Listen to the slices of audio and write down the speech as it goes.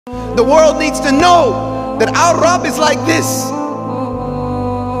The world needs to know that our Rabb is like this.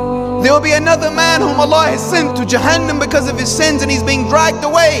 There will be another man whom Allah has sent to Jahannam because of his sins, and he's being dragged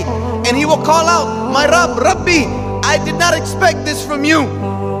away, and he will call out, my Rabb, Rabbi, I did not expect this from you.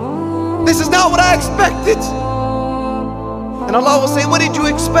 This is not what I expected. And Allah will say, what did you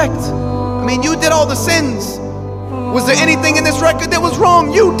expect? I mean, you did all the sins. Was there anything in this record that was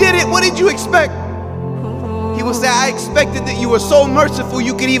wrong? You did it. What did you expect? He will say, I expected that you were so merciful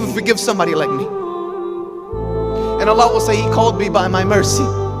you could even forgive somebody like me. And Allah will say, he called me by my mercy,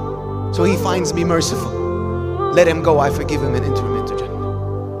 so he finds me merciful. Let him go, I forgive him and enter him.